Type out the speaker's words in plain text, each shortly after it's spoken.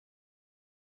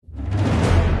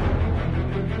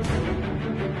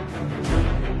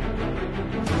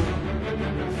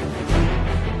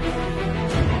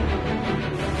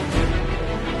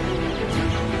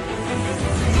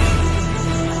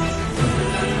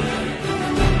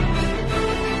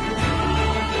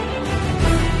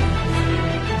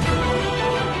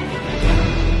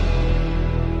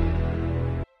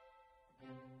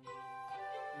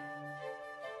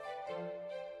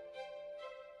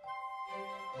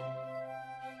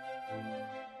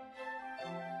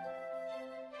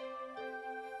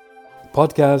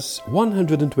Podcast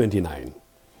 129,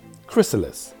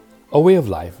 Chrysalis, A Way of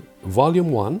Life,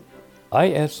 Volume 1,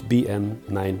 ISBN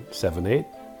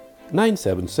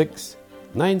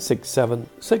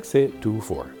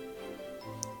 978-976-967-6824.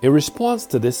 In response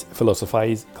to this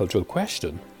philosophized cultural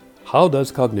question, how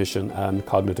does cognition and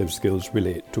cognitive skills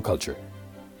relate to culture?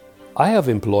 I have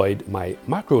employed my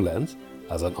macro lens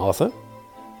as an author,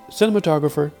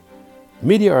 cinematographer,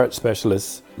 media art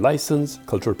specialist, licensed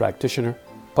cultural practitioner,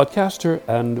 podcaster,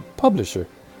 and publisher,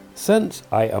 since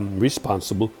I am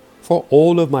responsible for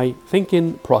all of my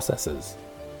thinking processes.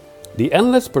 The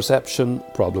endless perception,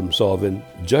 problem solving,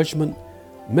 judgment,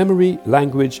 memory,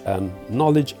 language, and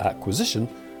knowledge acquisition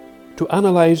to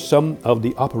analyze some of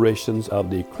the operations of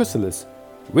the chrysalis,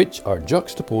 which are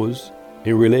juxtaposed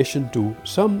in relation to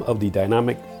some of the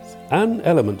dynamics and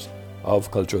elements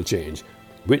of cultural change,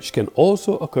 which can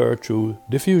also occur through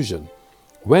diffusion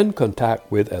when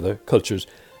contact with other cultures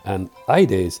and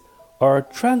ideas are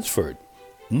transferred.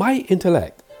 My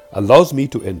intellect allows me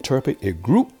to interpret a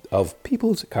group of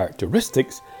people's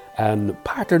characteristics and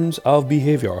patterns of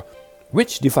behavior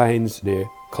which defines their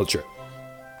culture.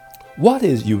 What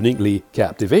is uniquely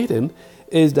captivating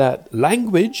is that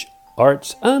language,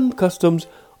 arts, and customs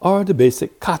are the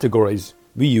basic categories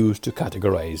we use to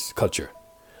categorize culture.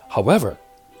 However,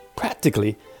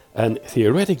 practically and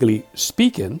theoretically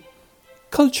speaking,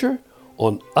 culture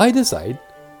on either side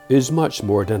is much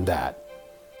more than that.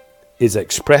 It's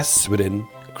expressed within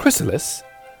Chrysalis,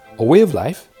 A Way of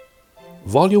Life,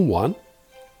 Volume 1,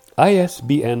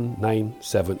 ISBN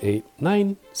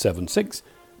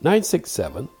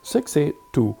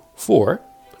 978-976-967-6824,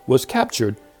 was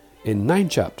captured in 9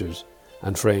 chapters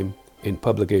and framed in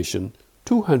publication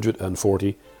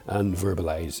 240 and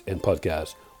verbalized in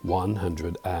podcast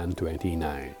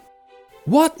 129.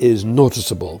 What is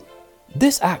noticeable?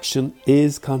 This action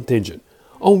is contingent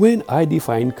on when I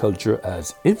define culture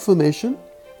as information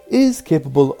is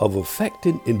capable of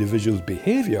affecting individuals'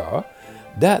 behavior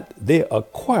that they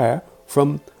acquire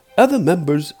from other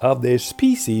members of their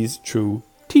species through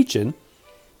teaching,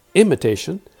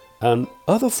 imitation, and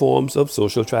other forms of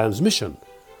social transmission.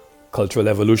 Cultural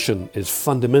evolution is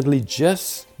fundamentally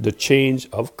just the change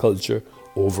of culture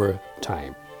over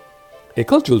time. A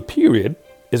cultural period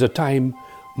is a time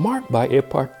marked by a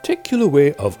particular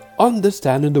way of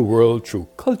understanding the world through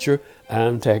culture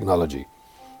and technology.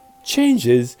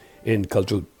 Changes in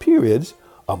cultural periods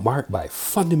are marked by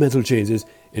fundamental changes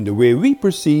in the way we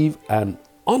perceive and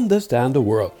understand the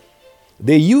world.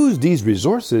 They use these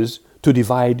resources to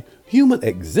divide human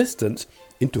existence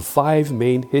into 5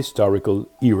 main historical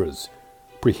eras: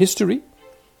 prehistory,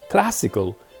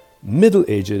 classical, Middle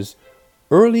Ages,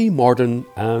 early modern,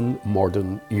 and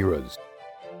modern eras.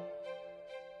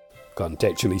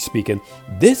 Contextually speaking,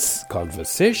 this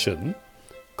contribution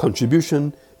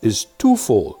is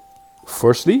twofold.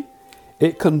 Firstly,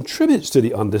 it contributes to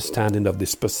the understanding of the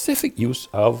specific use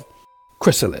of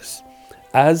chrysalis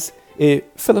as a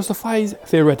philosophized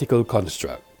theoretical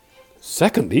construct.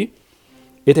 Secondly,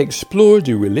 it explores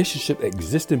the relationship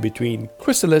existing between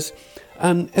chrysalis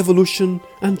and evolution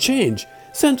and change,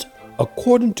 since,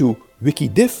 according to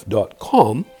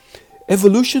wikidiff.com,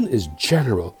 evolution is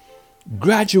general,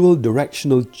 gradual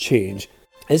directional change,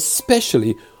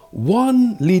 especially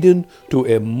one leading to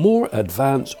a more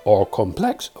advanced or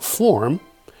complex form,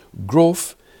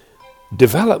 growth,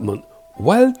 development,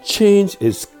 while change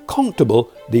is countable,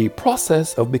 the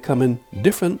process of becoming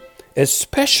different,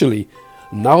 especially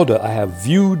now that I have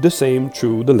viewed the same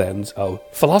through the lens of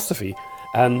philosophy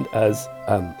and as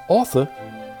an author,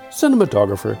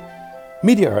 cinematographer,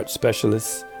 media art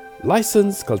specialist,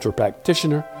 licensed cultural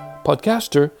practitioner,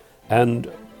 podcaster, and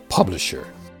publisher.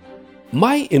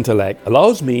 My intellect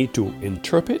allows me to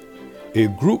interpret a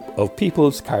group of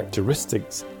people's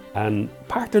characteristics and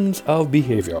patterns of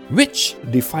behavior, which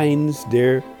defines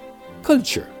their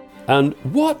culture. And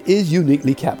what is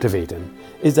uniquely captivating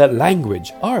is that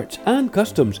language, art, and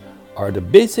customs are the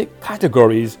basic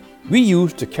categories we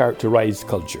use to characterize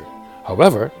culture.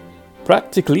 However,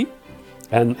 practically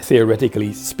and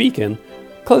theoretically speaking,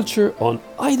 culture on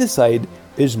either side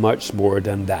is much more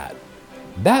than that.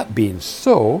 That being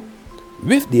so,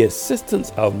 with the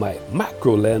assistance of my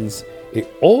macro lens, it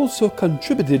also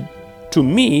contributed to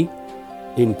me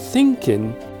in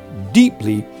thinking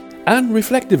deeply and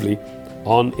reflectively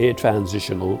on a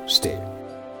transitional state.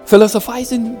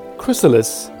 Philosophizing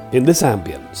chrysalis in this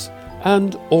ambience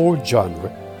and or genre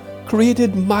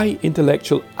created my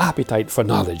intellectual appetite for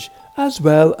knowledge, as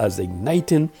well as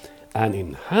igniting and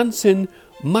enhancing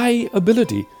my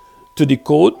ability to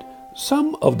decode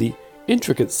some of the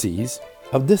intricacies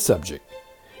of this subject.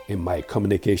 in my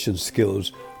communication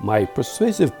skills, my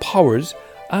persuasive powers,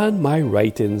 and my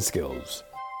writing skills.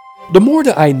 The more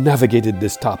that I navigated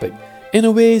this topic, in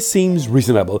a way seems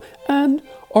reasonable and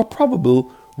or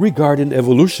probable regarding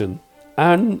evolution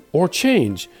and or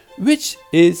change, which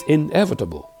is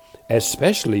inevitable,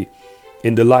 especially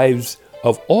in the lives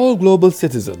of all global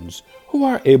citizens who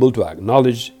are able to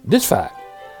acknowledge this fact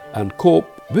and cope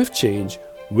with change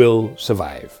will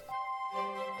survive.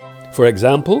 For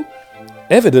example,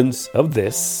 evidence of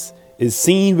this is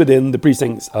seen within the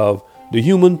precincts of the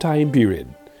human time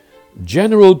period.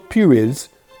 General periods,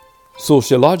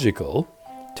 sociological,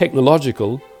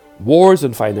 technological, wars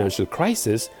and financial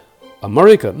crisis,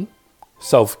 American,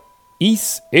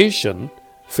 Southeast Asian,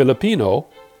 Filipino,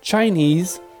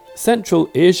 Chinese, Central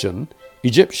Asian,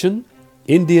 Egyptian,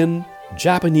 Indian,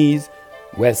 Japanese,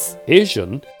 West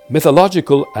Asian,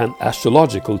 mythological and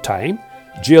astrological time,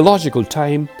 geological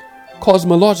time,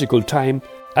 cosmological time,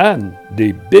 and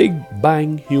the Big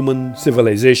Bang human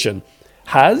civilization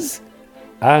has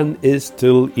and is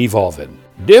still evolving.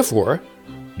 Therefore,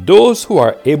 those who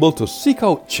are able to seek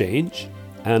out change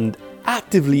and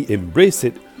actively embrace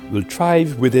it will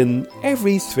thrive within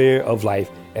every sphere of life,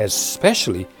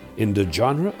 especially in the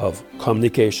genre of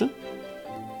communication,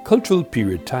 cultural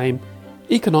period time,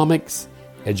 economics,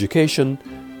 education,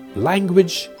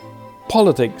 language,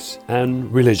 politics,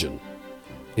 and religion.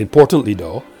 Importantly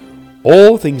though,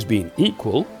 all things being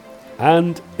equal,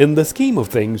 and in the scheme of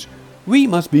things, we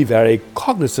must be very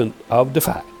cognizant of the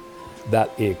fact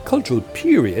that a cultural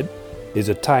period is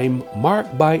a time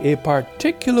marked by a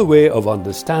particular way of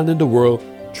understanding the world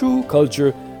through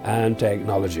culture and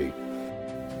technology.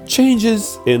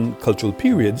 Changes in cultural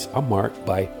periods are marked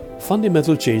by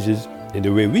fundamental changes in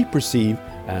the way we perceive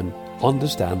and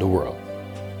understand the world.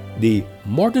 The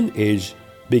modern age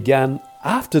began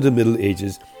after the Middle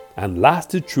Ages and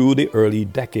lasted through the early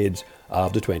decades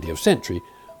of the 20th century,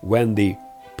 when the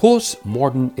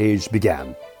postmodern age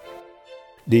began.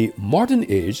 The modern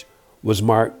age was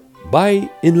marked by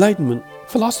Enlightenment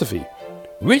philosophy,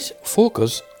 which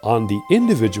focused on the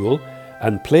individual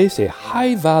and placed a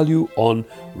high value on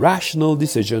rational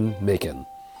decision making.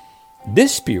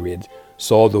 This period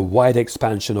saw the wide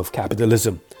expansion of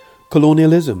capitalism,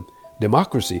 colonialism,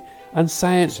 democracy, and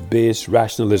science-based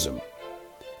rationalism.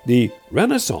 The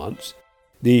Renaissance,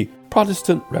 the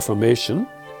Protestant Reformation,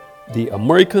 the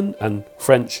American and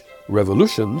French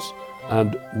Revolutions,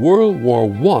 and World War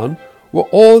I were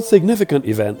all significant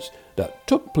events that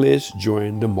took place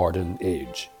during the modern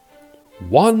age.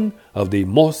 One of the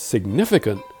most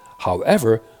significant,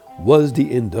 however, was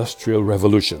the Industrial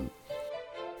Revolution.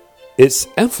 Its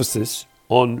emphasis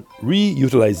on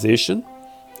reutilization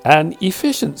and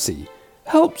efficiency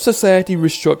helped society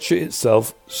restructure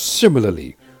itself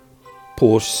similarly.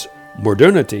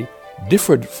 Post-modernity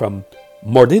differed from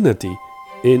modernity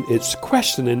in its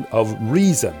questioning of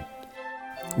reason,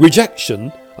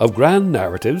 rejection of grand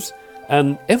narratives,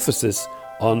 and emphasis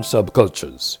on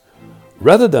subcultures,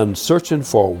 rather than searching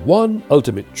for one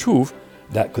ultimate truth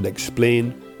that could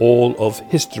explain all of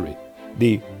history.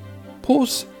 The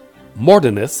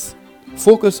postmodernists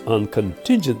focus on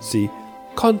contingency,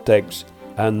 context,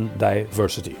 and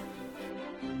diversity.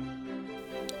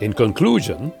 In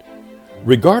conclusion,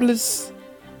 regardless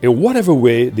in whatever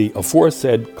way the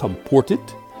aforesaid comported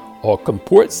or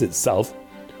comports itself,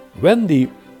 when the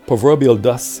proverbial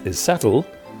dust is settled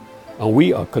and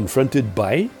we are confronted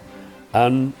by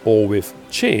and or with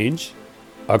change,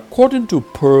 according to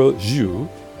Perdue,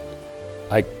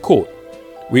 I quote,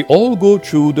 "We all go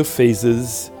through the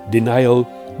phases denial,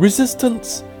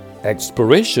 resistance,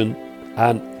 exploration,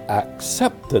 and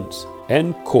acceptance,"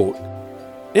 end quote,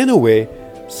 in a way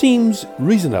seems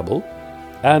reasonable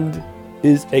and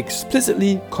is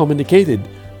explicitly communicated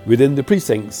within the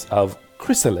precincts of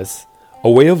Chrysalis, A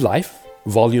Way of Life,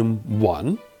 Volume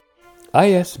 1,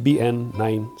 ISBN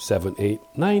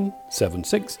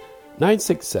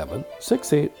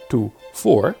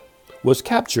 978-976-967-6824, was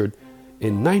captured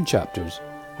in 9 chapters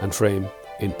and framed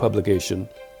in publication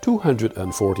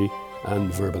 240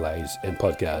 and verbalized in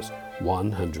podcast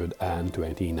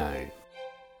 129.